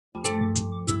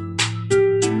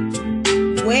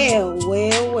Well.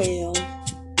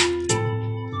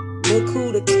 Look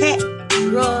who the cat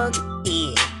drug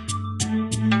in.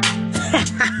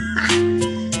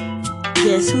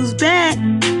 Guess who's back?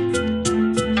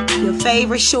 Your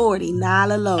favorite shorty,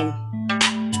 Nyla Low.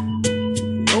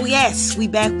 Oh yes, we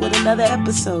back with another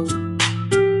episode.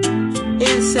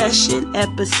 In session,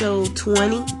 episode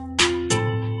 20.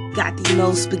 Got these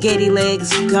little spaghetti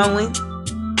legs going.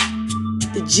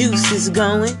 The juice is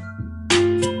going.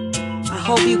 I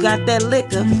hope you got that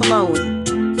liquor flowing.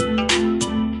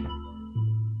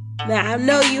 Now, I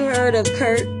know you heard of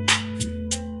Kurt.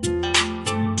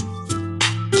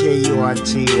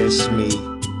 K-U-R-T, that's me.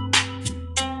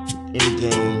 In the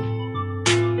game.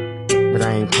 But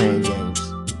I ain't playing games.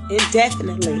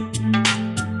 Indefinitely.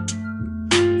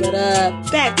 But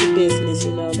back to business,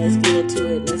 let's get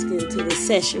into it. Let's get into the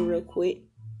session real quick.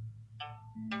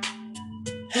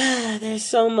 There's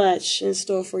so much in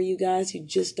store for you guys. You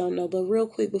just don't know. But real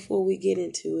quick before we get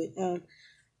into it, if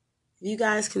you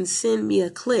guys can send me a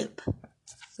clip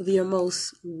of your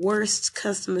most worst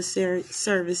customer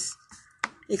service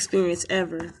experience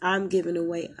ever, I'm giving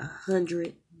away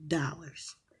 $100.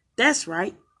 That's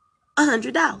right,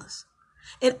 $100.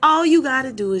 And all you got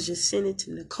to do is just send it to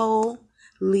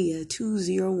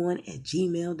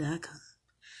NicoleLeah201@gmail.com.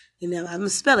 And now I'm going to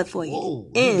spell it for you. Whoa,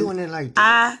 you doing it like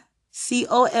that?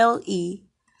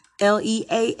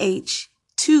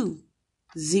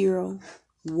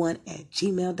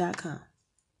 NicoleLeah201@gmail.com.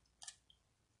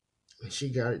 And she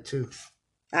got it too.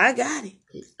 I got it.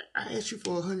 I asked you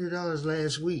for $100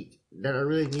 last week that I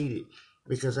really needed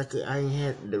because I ain't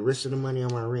had the rest of the money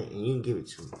on my rent and you didn't give it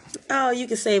to me. Oh, you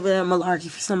can save a malarkey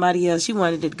for somebody else. You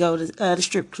wanted to go to the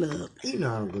strip club. You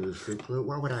know I don't go to the strip club.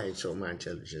 Why would I insult my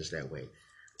intelligence that way?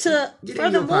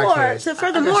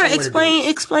 Furthermore,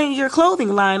 explain your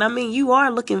clothing line. I mean, you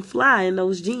are looking fly in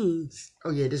those jeans.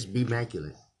 Oh yeah, this is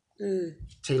immaculate.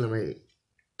 Tailor-made.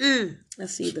 I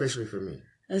see. Especially for me.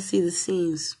 I see the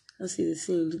seams.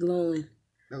 Glowing.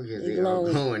 Oh yeah, they are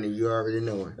glowing, and you already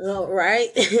know it. Oh, right.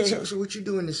 so what you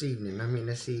doing this evening? I mean,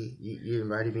 let's see. You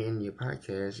invited me in your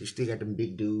podcast. You still got them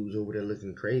big dudes over there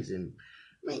looking crazy. And,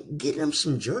 man, get them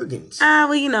some Jergens.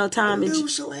 Tom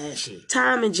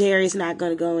and Jerry's not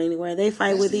gonna go anywhere. They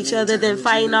fight with each other, then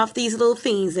fighting off these little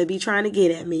fiends that be trying to get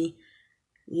at me.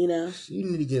 You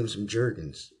need to get them some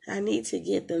Jergens. I need to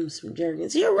get them some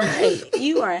Jergens. You're right.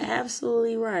 You are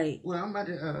absolutely right. Well, I'm about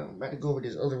to go over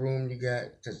this other room you got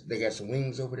because they got some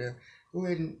wings over there. Go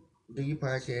ahead and do your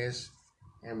podcast,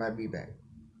 and I might be back.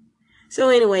 So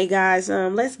anyway, guys,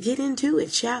 let's get into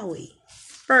it, shall we?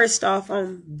 First off,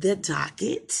 on the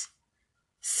docket,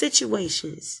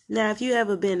 situations. Now, if you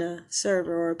ever been a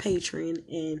server or a patron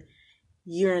and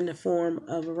you're in the form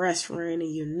of a restaurant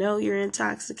and you know you're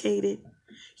intoxicated,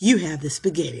 you have the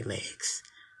spaghetti legs.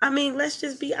 I mean, let's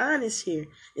just be honest here.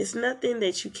 It's nothing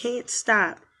that you can't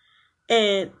stop.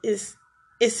 And it's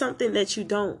something that you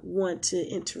don't want to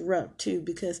interrupt too,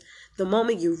 because the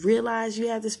moment you realize you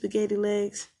have the spaghetti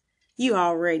legs, you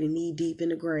already knee deep in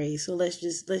the grave. So let's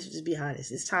just be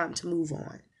honest. It's time to move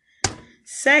on.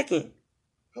 Second.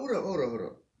 Hold up.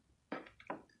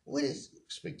 What is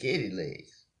spaghetti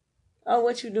legs? Oh,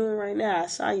 what you doing right now? I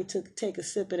saw you take a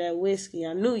sip of that whiskey.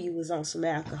 I knew you was on some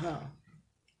alcohol.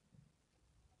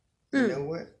 You know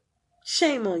what?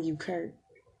 Shame on you, Kurt.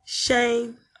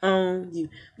 Shame on you.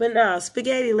 But no,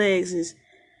 spaghetti legs is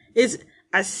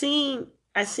I seen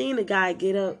a guy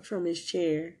get up from his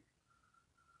chair,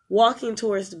 walking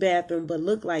towards the bathroom, but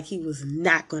looked like he was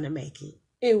not gonna make it.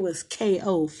 It was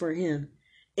KO for him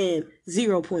in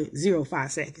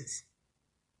 0.05 seconds.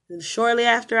 And shortly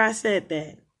after I said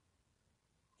that,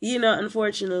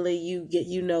 unfortunately,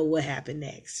 you know what happened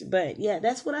next. But yeah,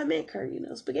 that's what I meant, Kurt.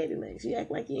 Spaghetti legs. You act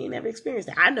like you ain't never experienced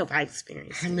that. I know if I've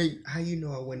experienced it. How you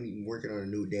know I wasn't even working on a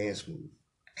new dance move?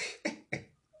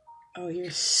 Oh,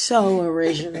 you're so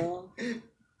original.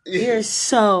 You're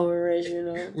so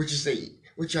original. What you say?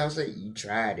 What y'all say? You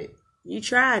tried it. You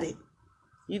tried it.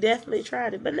 You definitely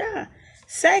tried it. But nah.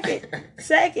 Second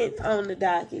on the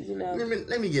docket,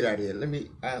 Let me get out of here.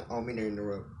 I don't mean to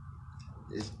interrupt.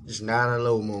 It's not a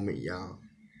low moment, y'all.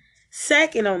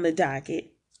 Second on the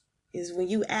docket is when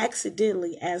you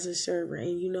accidentally, as a server,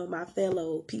 and my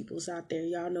fellow peoples out there,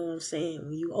 y'all know what I'm saying.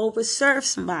 When you overserve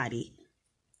somebody,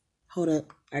 hold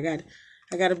up, I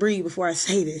gotta breathe before I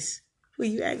say this.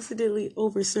 When you accidentally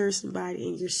overserve somebody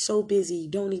and you're so busy you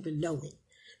don't even know it.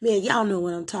 Man, y'all know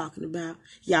what I'm talking about.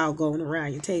 Y'all going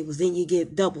around your tables, then you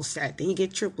get double sat, then you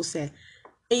get triple sat,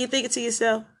 and you thinking to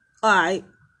yourself, all right,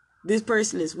 this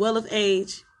person is well of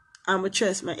age. I'm going to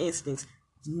trust my instincts.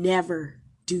 Never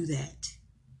do that.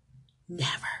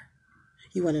 Never.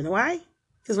 You want to know why?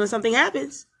 Because when something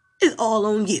happens, it's all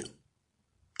on you.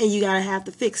 And you got to have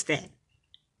to fix that.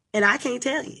 And I can't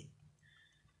tell you.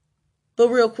 But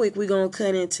real quick, we're going to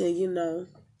cut into,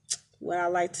 what I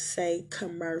like to say,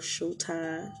 commercial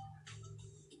time.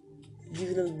 Give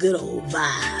you them good old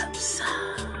vibes.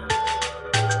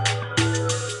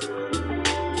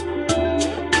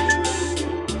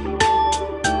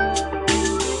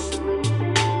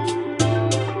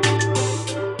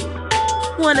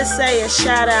 Want to say a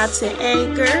shout out to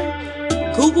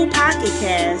Anchor, Google Pocket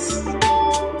Cast,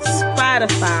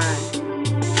 Spotify,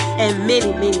 and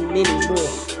many, many, many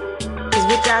more. Because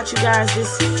without you guys,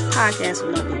 this podcast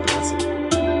would not be possible.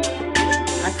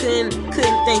 I couldn't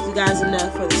thank you guys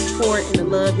enough for the support and the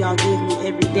love y'all give me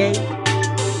every day.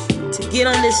 To get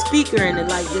on this speaker and to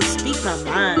just speak my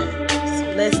mind, just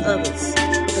bless others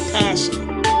with a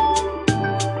passion,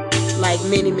 like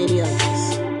many, many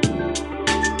others.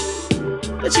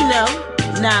 But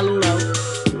nyla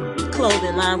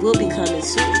clothing line will be coming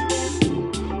soon.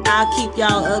 I'll keep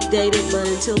y'all updated, but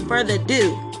until further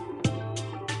ado,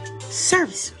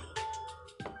 service me.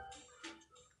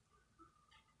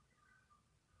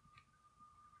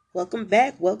 Welcome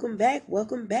back.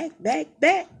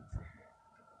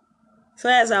 So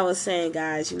as I was saying,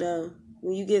 guys,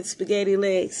 when you get spaghetti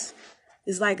legs,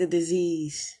 it's like a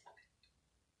disease.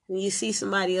 When you see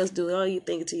somebody else do it, all you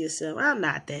thinking to yourself, I'm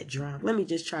not that drunk. Let me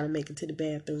just try to make it to the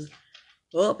bathroom.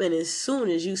 And as soon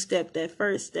as you step that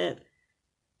first step,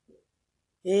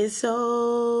 it's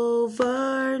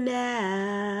over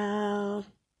now.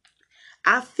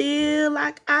 I feel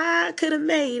like I could have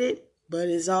made it, but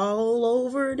it's all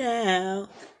over now.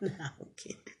 No, I'm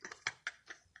kidding.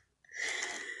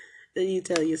 Then you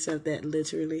tell yourself that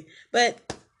literally.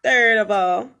 But third of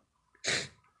all,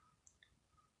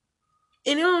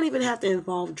 and it don't even have to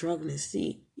involve drunkenness.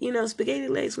 See, spaghetti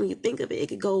legs, when you think of it, it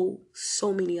could go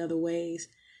so many other ways.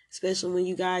 Especially when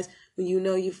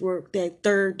you've worked that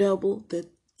third double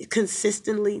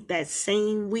consistently that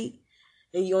same week.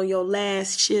 And you're on your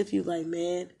last shift, you're like,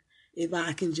 man, if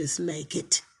I can just make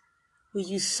it. When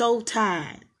you're so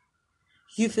tired,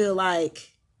 you feel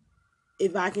like,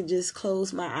 if I can just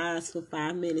close my eyes for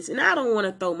 5 minutes. And I don't want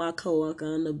to throw my coworker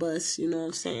on the bus, you know what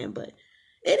I'm saying? But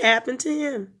it happened to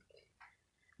him.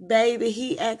 Baby,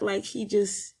 he act like he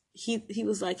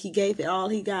was like he gave it all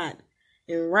he got.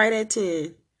 And right at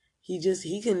 10,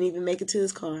 he couldn't even make it to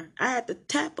his car. I had to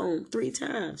tap on 3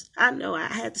 times. I know I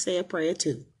had to say a prayer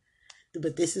too.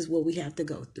 But this is what we have to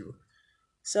go through.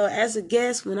 So as a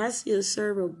guest, when I see a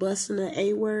server busting an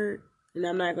A word, and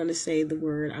I'm not going to say the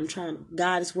word,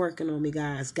 God is working on me,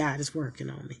 guys. God is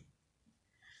working on me.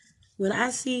 When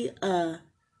I see a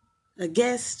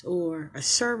guest or a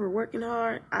server working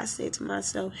hard, I say to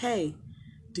myself, hey,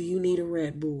 do you need a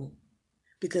Red Bull?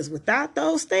 Because without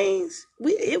those things,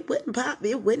 it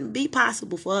wouldn't be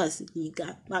possible for us. You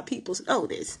got my people know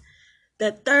this.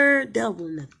 That third double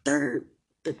in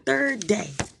the third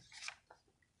day,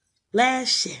 last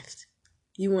shift.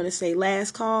 You want to say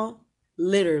last call?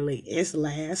 Literally, it's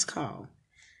last call.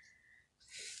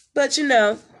 But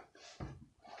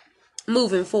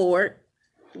moving forward,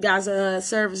 guys,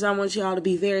 servers, I want y'all to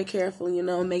be very careful,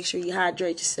 make sure you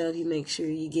hydrate yourself. You make sure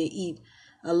you eat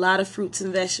a lot of fruits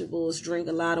and vegetables, drink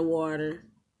a lot of water,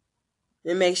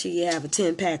 and make sure you have a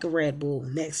 10-pack of Red Bull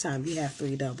next time you have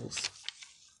 3 doubles.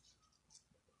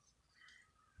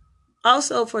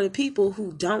 Also, for the people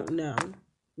who don't know,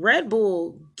 Red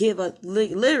Bull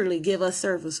literally give us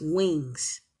servers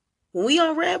wings. When we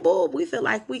on Red Bull, we feel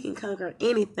like we can conquer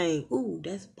anything. Ooh,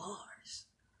 that's bars.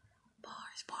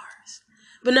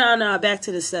 But no, back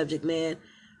to the subject, man.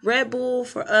 Red Bull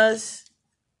for us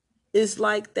is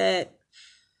like that,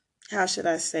 how should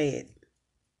I say it?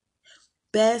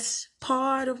 Best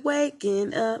part of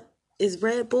waking up is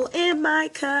Red Bull in my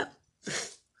cup.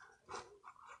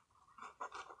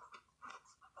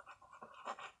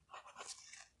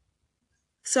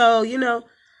 So,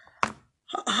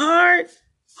 hard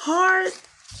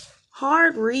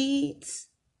reads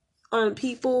on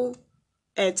people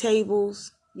at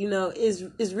tables,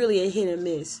 is really a hit and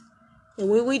miss. And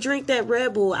when we drink that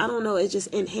Red Bull, I don't know, it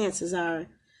just enhances our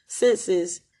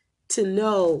senses to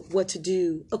know what to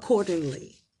do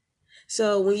accordingly.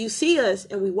 So when you see us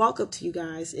and we walk up to you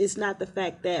guys, it's not the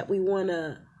fact that we want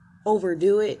to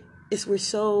overdo it. It's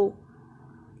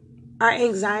our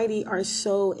anxiety are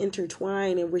so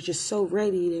intertwined, and we're just so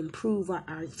ready to improve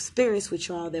our experience with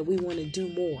y'all that we want to do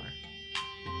more.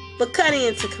 But cutting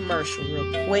into commercial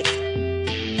real quick.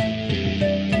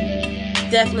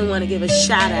 Definitely want to give a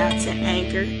shout out to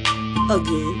Anchor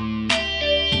again.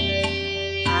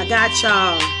 I got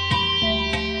y'all.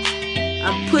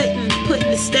 I'm putting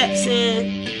the steps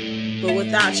in. But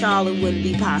without y'all, it wouldn't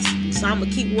be possible. So I'm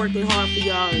going to keep working hard for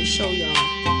y'all and show y'all.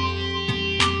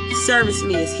 Service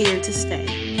Me is here to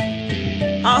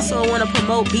stay. Also, I want to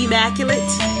promote Be Immaculate.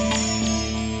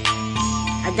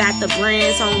 I got the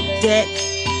brands on deck.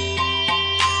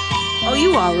 Oh,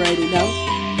 you already know.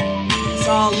 It's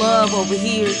all love over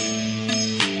here.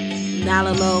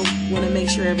 Nyla low. Want to make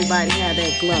sure everybody have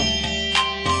that glow.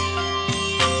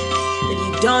 If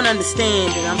you don't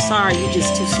understand it, I'm sorry, you're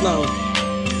just too slow.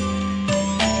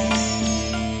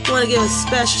 Want to give a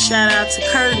special shout out to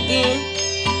Kurt again.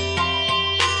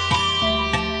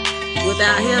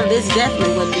 Without him, this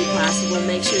definitely wouldn't be possible.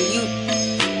 Make sure you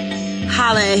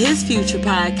holler at his future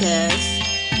podcast,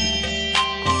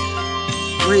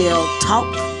 Real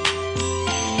Talk.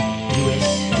 US.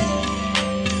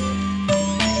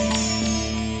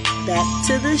 Back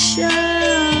to the show.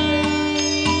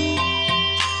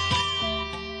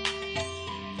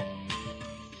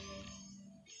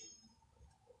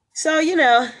 So,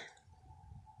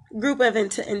 group of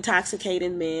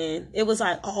intoxicated men. It was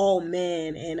like all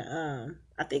men, and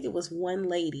I think it was one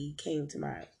lady came to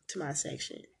my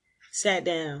section, sat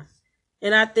down,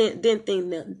 and I didn't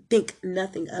think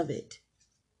nothing of it,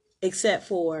 except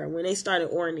for when they started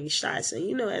ordering these shots.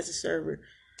 And as a server,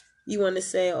 you want to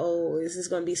say, oh, is this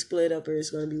going to be split up or is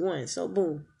it going to be one? So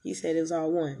boom, he said it was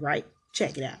all one, right?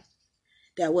 Check it out.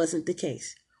 That wasn't the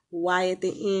case. Why at the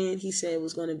end he said it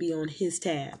was going to be on his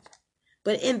tab.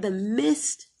 But in the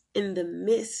midst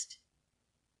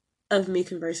of me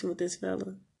conversing with this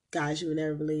fella, guys, you would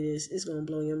never believe this. It's going to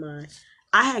blow your mind.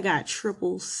 I had got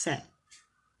triple set.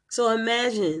 So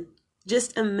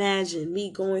just imagine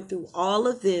me going through all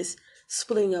of this,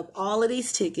 splitting up all of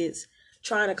these tickets,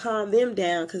 trying to calm them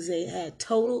down because they had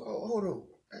total... Oh, hold on.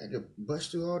 I had to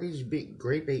bust through all these big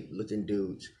grape ape looking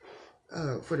dudes.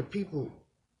 For the people,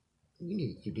 you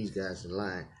need to keep these guys in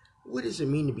line. What does it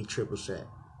mean to be triple sat?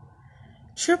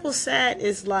 Triple sat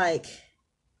is like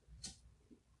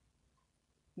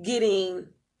getting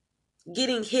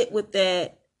hit with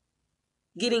that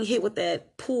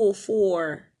pool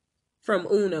 4 from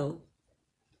Uno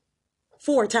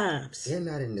 4 times. They're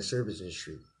not in the service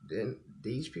industry. Then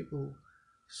these people,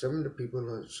 some of the people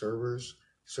are servers,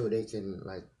 so they can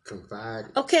confide.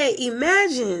 Okay,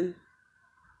 imagine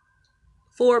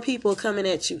 4 people coming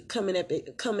at you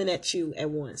at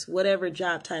once, whatever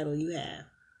job title you have.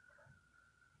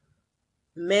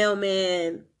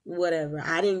 Mailman, whatever.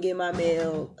 I didn't get my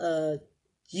mail.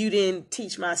 You didn't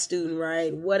teach my student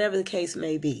right. Whatever the case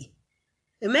may be.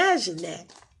 Imagine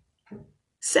that.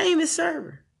 Same as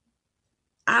server.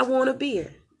 I want a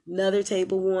beer. Another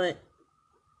table want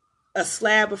a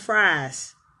slab of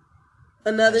fries.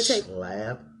 Another table.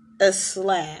 Slab? A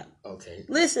slab. Okay.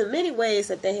 Listen, many ways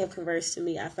that they have conversed to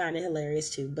me, I find it hilarious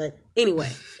too. But anyway.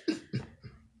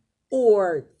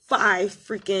 Or 5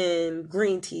 freaking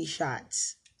green tea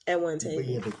shots at one table. But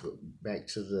you have to go back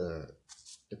to the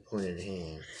point at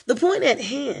hand. The point at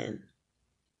hand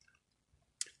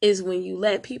is when you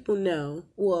let people know,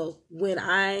 well, when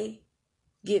I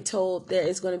get told that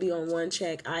it's going to be on one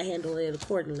check, I handle it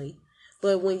accordingly.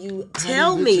 But when you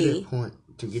tell me...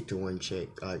 To get to one check,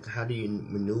 how do you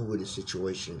maneuver the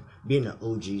situation? Being an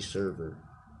OG server,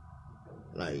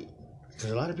 because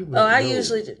a lot of people. I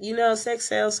usually, sex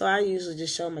sells, so I usually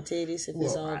just show my titties if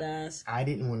it's all guys. I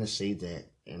didn't want to say that,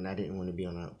 and I didn't want to be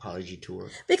on an apology tour.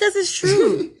 Because it's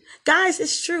true. Guys,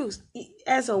 it's true.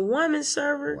 As a woman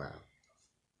server, wow.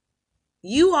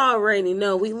 You already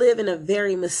know we live in a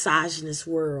very misogynist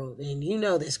world, and you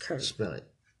know this, Kurt. Spell it.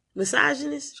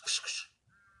 Misogynist?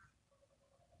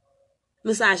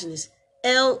 Misogynist.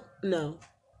 No.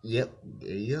 Yep,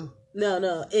 there you go.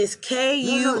 No. It's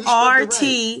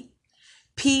KURTPIJE.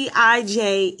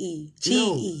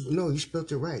 No, you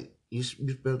spelled it right. You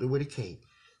spelled it with a K.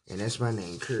 And that's my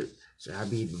name, Kurt. So I'll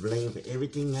be blamed for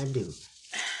everything I do.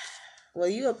 Well,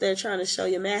 you up there trying to show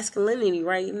your masculinity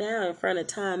right now in front of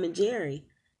Tom and Jerry.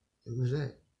 Who's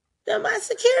that? They're my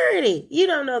security. You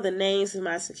don't know the names of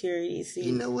my security. See,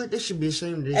 you know what? They should be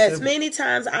ashamed of as many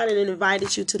times I done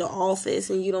invited you to the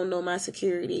office and you don't know my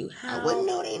security. I wouldn't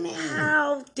know their name.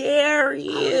 How dare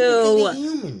you? They're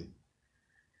human.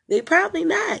 They probably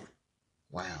not.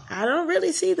 Wow. I don't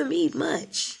really see them eat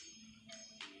much.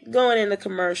 Going in the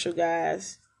commercial,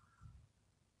 guys.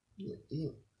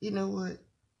 You know what?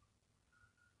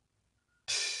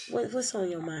 What's on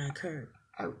your mind, Kurt?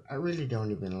 I really don't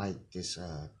even like this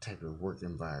type of work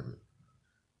environment.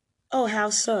 Oh, how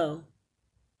so?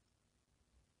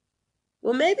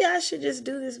 Well, maybe I should just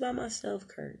do this by myself,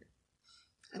 Kurt.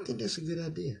 I think that's a good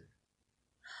idea.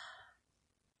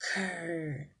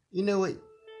 Kurt. You know what?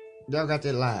 Y'all got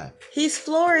that live. He's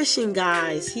flourishing,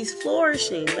 guys. He's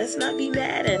flourishing. Let's not be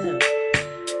mad at him.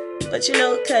 But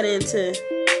cut into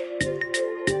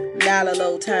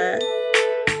 $1 time.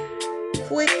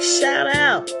 Quick shout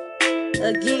out.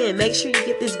 Again, make sure you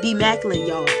get this B Macklin,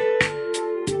 y'all.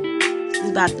 It's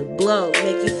about to blow.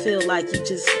 Make you feel like you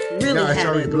just really No, it's have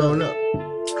already it blown up.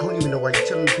 I don't even know why you're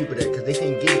telling people that, because they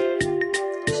can't get it.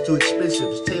 It's too expensive.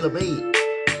 It's tailor-made.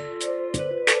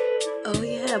 Oh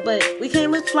yeah, but we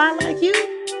can't look fly like you?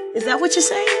 Is that what you're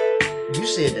saying? You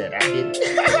said that. I didn't.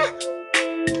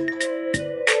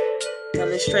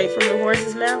 Coming straight from the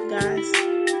horse's mouth, guys.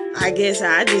 I guess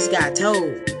I just got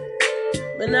told.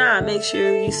 But nah, make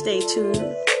sure you stay tuned.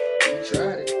 You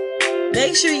tried it.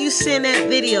 Make sure you send that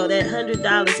video. That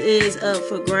 $100 is up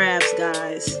for grabs,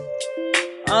 guys.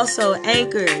 Also,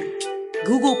 Anchor,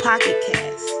 Google Pocket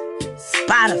Cast,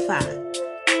 Spotify,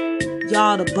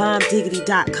 y'all, the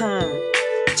bombdiggity.com.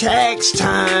 Tax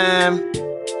time.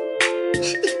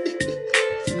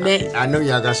 Man, I know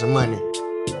y'all got some money.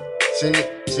 Send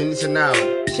it to now.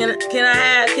 Can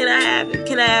I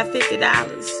have $50?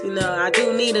 I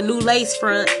do need a new lace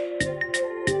front.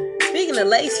 Speaking of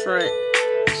lace front,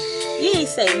 you ain't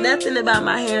say nothing about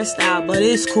my hairstyle, but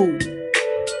it's cool.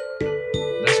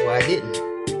 That's why I didn't.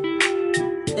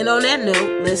 And on that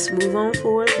note, let's move on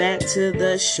forward back to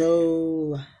the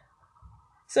show.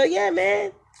 So yeah,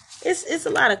 man, it's a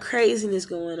lot of craziness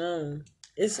going on.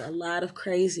 It's a lot of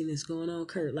craziness going on,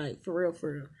 Kurt. Like, for real,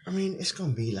 for real. I mean, it's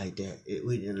gonna be like that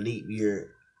with an leap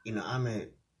year.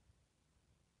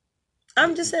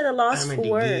 I'm just at a loss for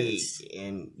words. Gig,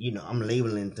 and I'm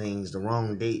labeling things the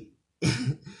wrong date.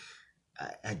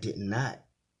 I did not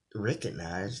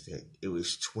recognize that it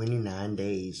was 29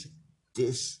 days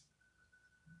this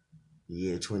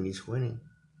year, 2020.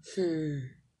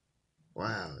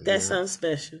 Wow, that sounds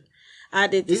special. I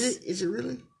did this. Is it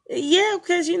really? Yeah,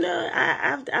 because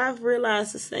I've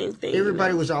realized the same thing.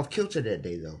 Everybody was off kilter that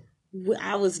day, though.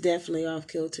 I was definitely off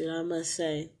kilter, I must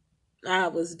say. I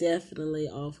was definitely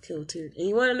off kilter. And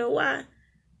you want to know why?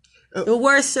 The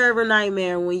worst server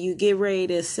nightmare when you get ready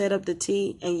to set up the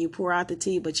tea and you pour out the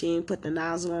tea, but you ain't put the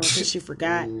nozzle on because you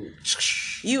forgot.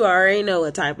 You already know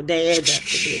what type of day it's up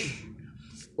to be.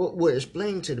 Well,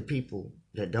 explain to the people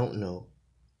that don't know.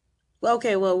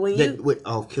 Okay, well, what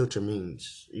off kilter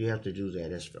means, you have to do that.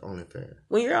 That's only fair.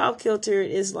 When you're off kilter,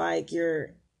 it's like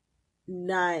you're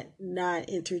not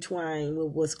intertwined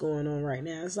with what's going on right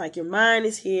now. It's like your mind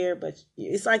is here, but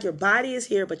it's like your body is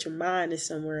here, but your mind is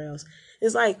somewhere else.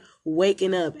 It's like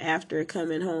waking up after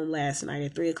coming home last night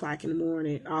at 3:00 in the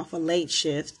morning off a late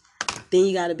shift. Then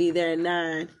you got to be there at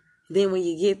 9. Then when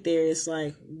you get there, it's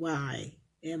like, why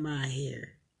am I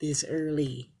here this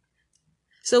early?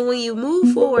 So when you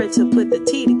move forward to put the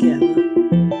tea together,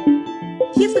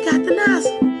 you forgot the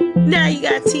nozzle. Now you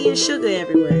got tea and sugar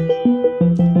everywhere.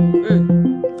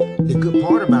 The good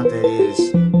part about that is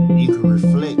you can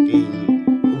reflect,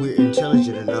 and we're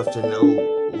intelligent enough to know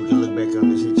we can look back on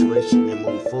the situation and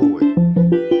move forward.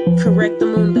 Correct the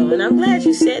mundo. And I'm glad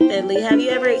you said that, Lee. Have you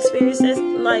ever experienced that,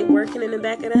 like working in the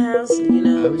back of the house?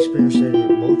 I've experienced that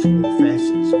in multiple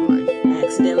facets of life.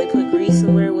 Accidentally put grease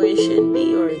somewhere where it shouldn't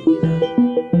be, or it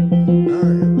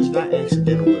was not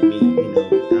accidental with me.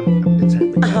 I'm the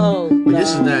type of guy. But this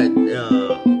is not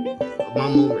my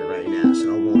moment right now,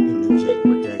 so I won't interject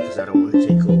with that because I don't want to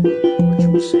take over what you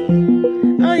were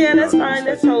saying. Oh yeah, that's fine.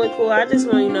 That's totally cool. I just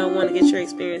want to get your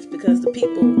experience because the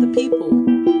people,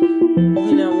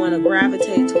 want to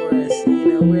gravitate toward us.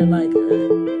 We're like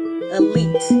a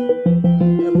elite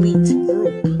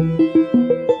group.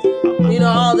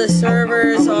 All the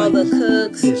servers, all the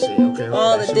cooks,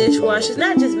 all the dishwashers.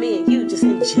 Not just me and you, just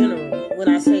in general. When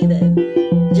I say that,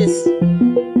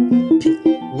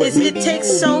 it takes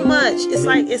so much.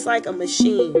 It's like a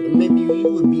machine. Maybe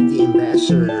you would be the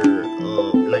ambassador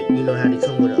of, like, how they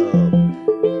come with a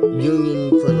union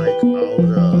for like all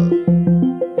the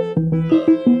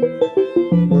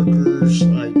workers,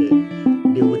 like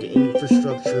that deal with the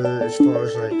infrastructure as far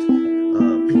as like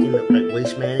picking up like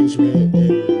waste management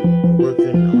and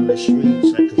working on the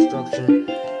streets, like construction.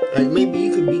 Like maybe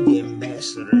you could be the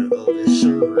ambassador of the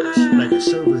servers, like a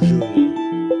servers union.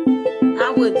 I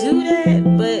would do that,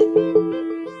 but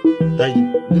like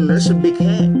that's a big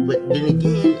hat. But then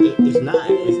again, it's not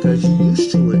because you're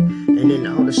used to it. And then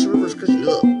all the servers, because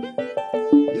look,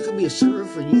 you could be a server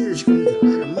for years, you can make a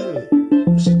lot of money.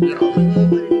 You make more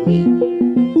money than me.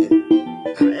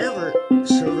 However,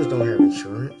 servers don't have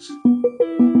insurance.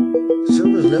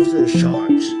 Servers left to the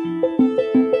sharks.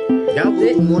 Y'all go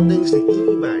through more things than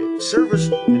anybody. Servers,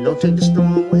 don't take this the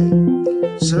wrong way.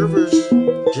 Servers,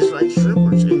 just like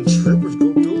strippers, and strippers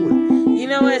go through it. You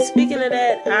know what? Speaking of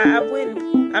that, I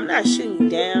I'm not shooting you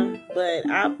down, but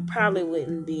I probably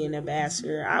wouldn't be an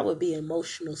ambassador. I would be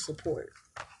emotional support.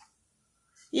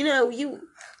 You know,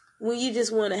 when you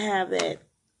just want to have that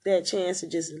chance to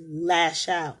just lash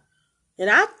out.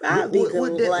 And I'd be good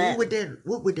with that.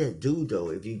 What would that do though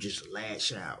if you just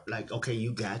lash out? Like, okay,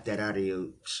 you got that out of your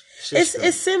system.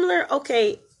 It's similar.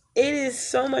 Okay, it is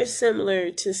so much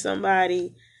similar to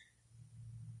somebody.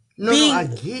 No, I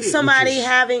get it. Somebody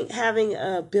having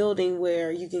a building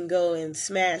where you can go and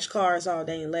smash cars all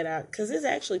day and let out, because there's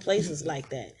actually places like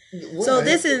that. Well, so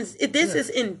this is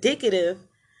indicative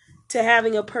to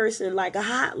having a person like a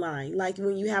hotline, like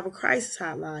when you have a crisis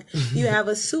hotline, you have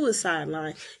a suicide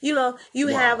line. You know, you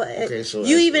have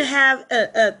you even have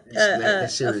a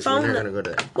phone.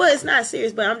 Well, it's not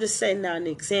serious, but I'm just setting out an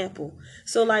example.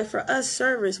 So, like for us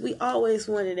servers, we always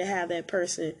wanted to have that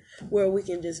person where we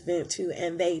can just vent to,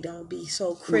 and they don't be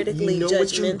so critically judgmental.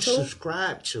 What you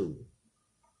subscribe to.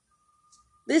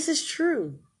 This is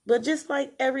true, but just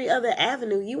like every other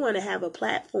avenue, you want to have a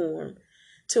platform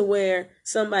to where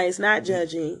somebody's not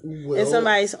judging and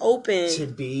somebody's open to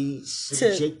be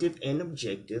subjective and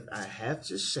objective. I have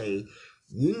to say,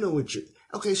 you know what you.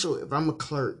 Okay, so if I'm a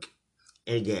clerk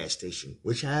at a gas station,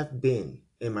 which I've been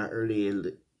in my early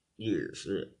years,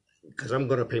 because I'm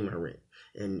gonna pay my rent,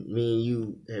 and me and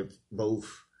you have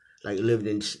both like lived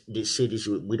in these cities.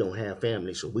 We don't have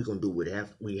family, so we're gonna do what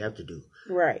we have to do,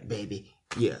 right, baby?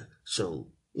 Yeah. So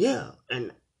yeah,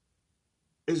 and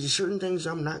there's certain things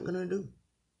I'm not gonna do.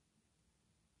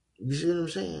 You see what I'm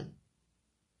saying?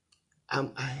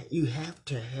 You have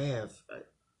to have,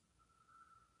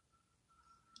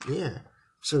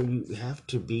 so you have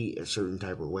to be a certain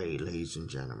type of way, ladies and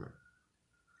gentlemen.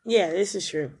 Yeah, this is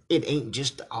true. It ain't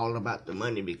just all about the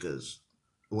money, because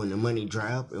when the money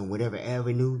dry up in whatever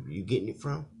avenue you're getting it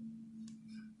from,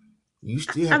 you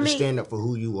still have to stand up for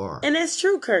who you are. And that's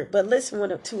true, Kurt, but listen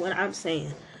to what I'm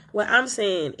saying. What I'm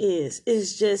saying is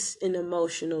just an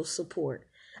emotional support.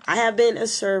 I have been a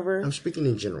server. I'm speaking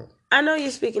in general. I know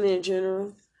you're speaking in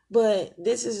general, but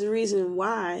this is the reason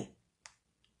why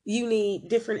you need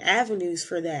different avenues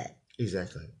for that.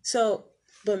 Exactly. So,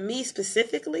 but me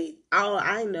specifically, all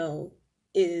I know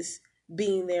is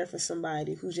being there for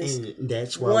somebody who just and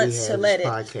that's why wants we have to let this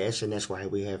podcast, and that's why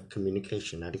we have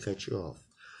communication, not to cut you off.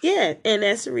 Yeah, and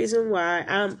that's the reason why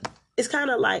it's kind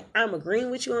of like I'm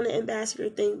agreeing with you on the ambassador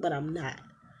thing, but I'm not.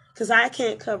 Because I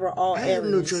can't cover all areas. I have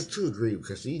no choice to agree,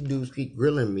 because these dudes keep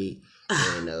grilling me.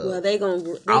 And, well,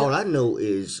 all I know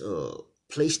is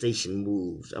PlayStation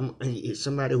moves. It's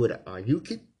somebody with a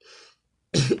Yuki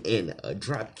and a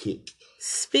drop kick.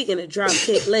 Speaking of drop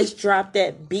kick, let's drop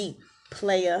that beat,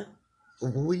 player.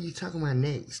 What are you talking about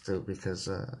next, though? Because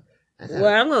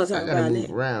I'm going to talk about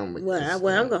next. I'm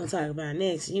going to talk about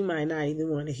next. You might not even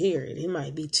want to hear it. It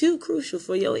might be too crucial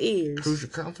for your ears. Crucial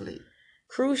conflict.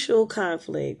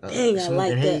 Dang, I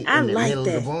like that. I like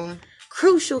that.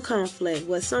 Crucial conflict.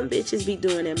 What some bitches be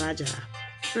doing at my job.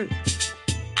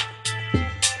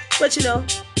 But you know,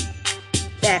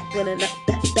 back with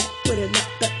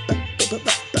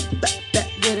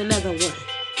another one.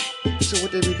 So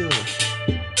what they be doing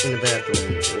in the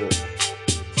bathroom?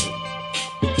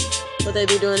 What they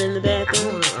be doing in the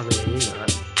bathroom? I mean, you know.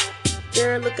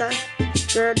 Girl, look up.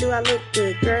 Girl, do I look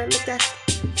good? Girl, look up.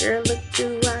 Girl, look,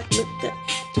 do I look good?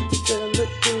 Girl, look,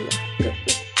 do I look good?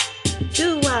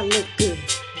 Do I look good?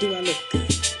 Do I look good?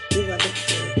 Do I look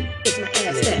good? It's my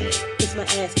ass fat. It's my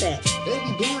ass fat. They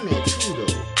be doing that too,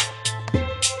 though.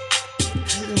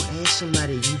 How you gonna ask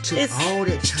somebody, you took all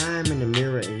that time in the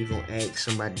mirror and you gonna ask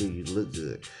somebody, do you look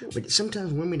good? But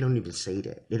sometimes women don't even say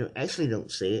that. They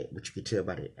don't say it, but you can tell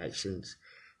by their actions.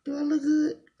 Do I look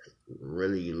good?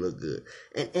 Really, you look good.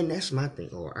 And that's my thing.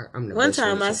 One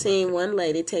time I seen one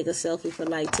lady take a selfie for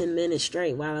like 10 minutes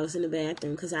straight while I was in the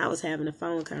bathroom because I was having a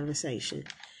phone conversation.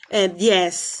 And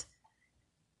yes,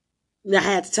 I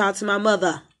had to talk to my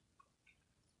mother.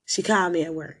 She called me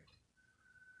at work.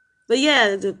 But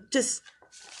yeah, just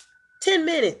 10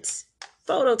 minutes.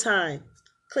 Photo time.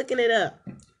 Clicking it up.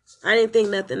 I didn't think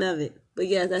nothing of it. But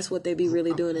yeah, that's what they be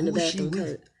really doing in the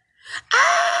bathroom.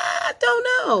 I don't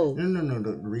know. No.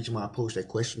 The reason why I posed that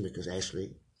question because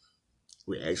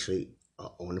we're actually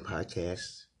on the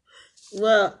podcast.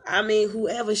 Well, I mean,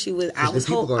 whoever she was,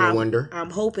 I'm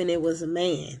hoping it was a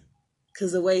man,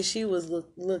 because the way she was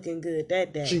looking good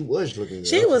that day. She was looking good.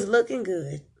 She was looking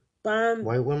good.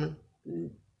 White woman?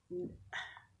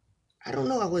 I don't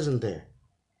know. I wasn't there.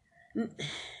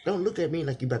 Don't look at me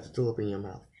like you about to throw up in your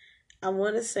mouth. I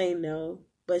want to say no.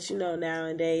 But you know, now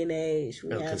in day and age,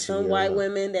 we have some white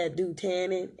women that do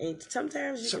tanning, and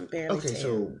sometimes you can barely tan.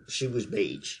 So she was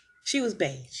beige. She was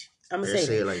beige. I'm gonna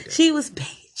say it like that. She was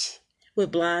beige.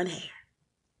 with blonde hair.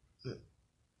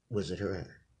 Was it her?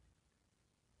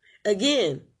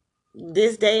 Again,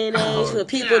 this day and age with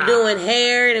people doing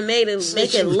hair to make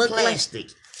it look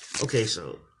plastic. Okay,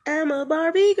 so I'm a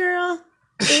Barbie girl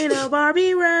in a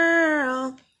Barbie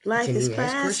world. Life is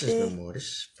plastic. Ask questions no more. This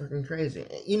is fucking crazy.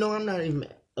 You know, I'm not even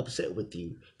upset with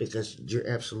you because you're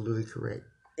absolutely correct.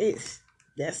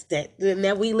 That's that.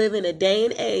 Now we live in a day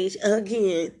and age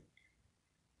again.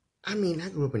 I mean, I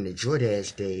grew up in the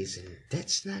Jordache days, and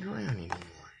that's not around anymore.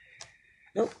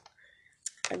 Nope.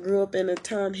 I grew up in the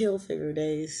Tom Hilfiger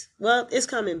days. Well, it's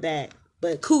coming back,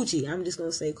 but Coochie. I'm just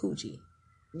gonna say Coochie.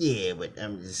 Yeah, but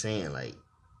I'm just saying, like,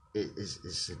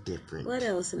 it's a different. What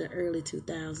else in the early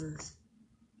 2000s?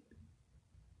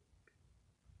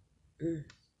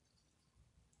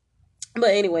 But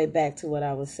anyway, back to what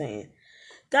I was saying.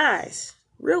 Guys,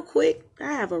 real quick,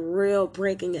 I have a real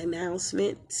breaking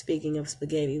announcement. Speaking of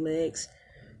spaghetti legs,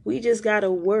 we just got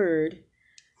a word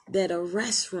that a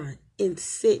restaurant in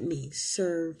Sydney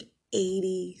served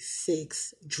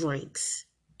 86 drinks.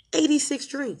 86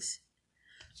 drinks.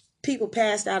 People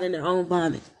passed out in their own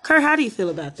vomit. Kurt, how do you feel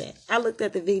about that? I looked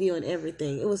at the video and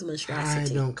everything. It was a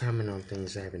monstrosity. I don't comment on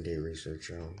things I haven't did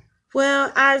research on.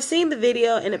 Well, I've seen the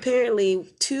video, and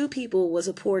apparently 2 people was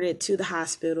reported to the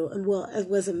hospital, and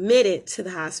was admitted to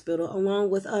the hospital along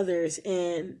with others,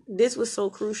 and this was so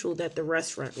crucial that the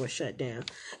restaurant was shut down.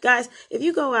 Guys, if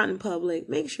you go out in public,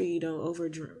 make sure you don't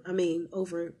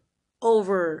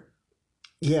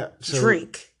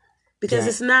drink. Because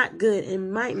it's not good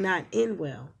and might not end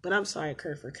well. But I'm sorry,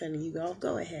 Kurt, for cutting you off.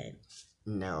 Go ahead.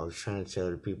 No, I was trying to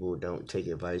tell the people, don't take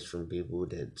advice from people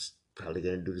that's probably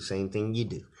going to do the same thing you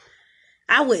do.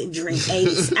 I wouldn't drink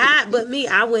 80.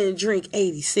 I wouldn't drink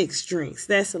 86 drinks.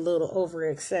 That's a little over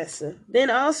excessive. Then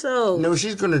also... No,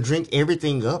 she's going to drink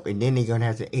everything up, and then they're going to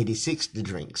have to 86 the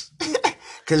drinks.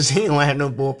 Because he don't have no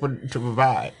more to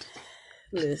provide.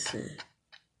 Listen.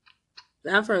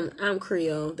 I'm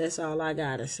Creole. That's all I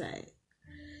gotta say.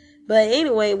 But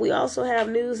anyway, we also have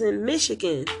news in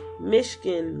Michigan.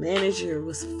 Michigan manager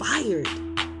was fired.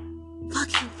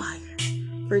 Fucking fired.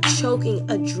 For choking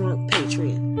a drunk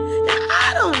patron. Now,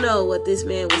 I don't know what this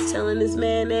man was telling this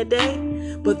man that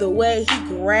day, but the way he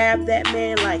grabbed that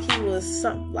man like he was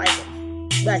something, like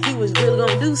he was really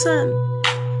gonna do something,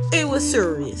 it was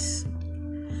serious.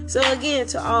 So again,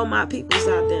 to all my peoples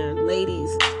out there, ladies,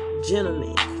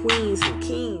 gentlemen, queens and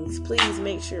kings, please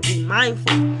make sure be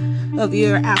mindful of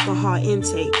your alcohol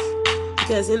intake,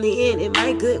 because in the end it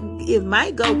might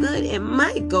go good, it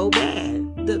might go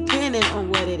bad, depending on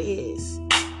what it is.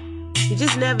 You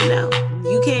just never know.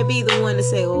 You can't be the one to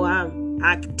say, "Oh,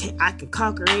 I can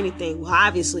conquer anything." Well,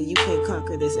 obviously you can't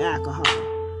conquer this alcohol.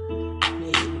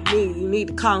 You need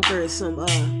to conquer some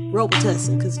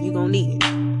Robitussin, because you're gonna need it.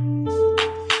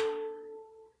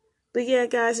 But yeah,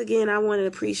 guys, again, I want to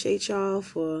appreciate y'all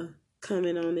for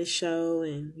coming on this show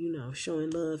and,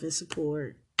 showing love and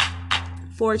support.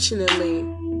 Fortunately,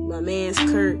 my man's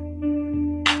Kurt,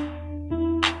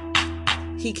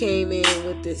 he came in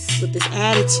with this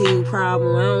attitude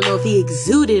problem. I don't know if he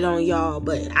exuded on y'all,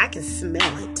 but I can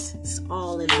smell it. It's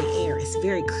all in the air. It's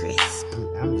very crisp.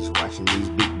 I'm just watching these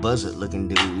big buzzard looking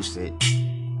dudes that...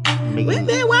 Wait,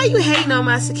 man, why are you hating on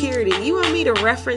my security? You want me to reference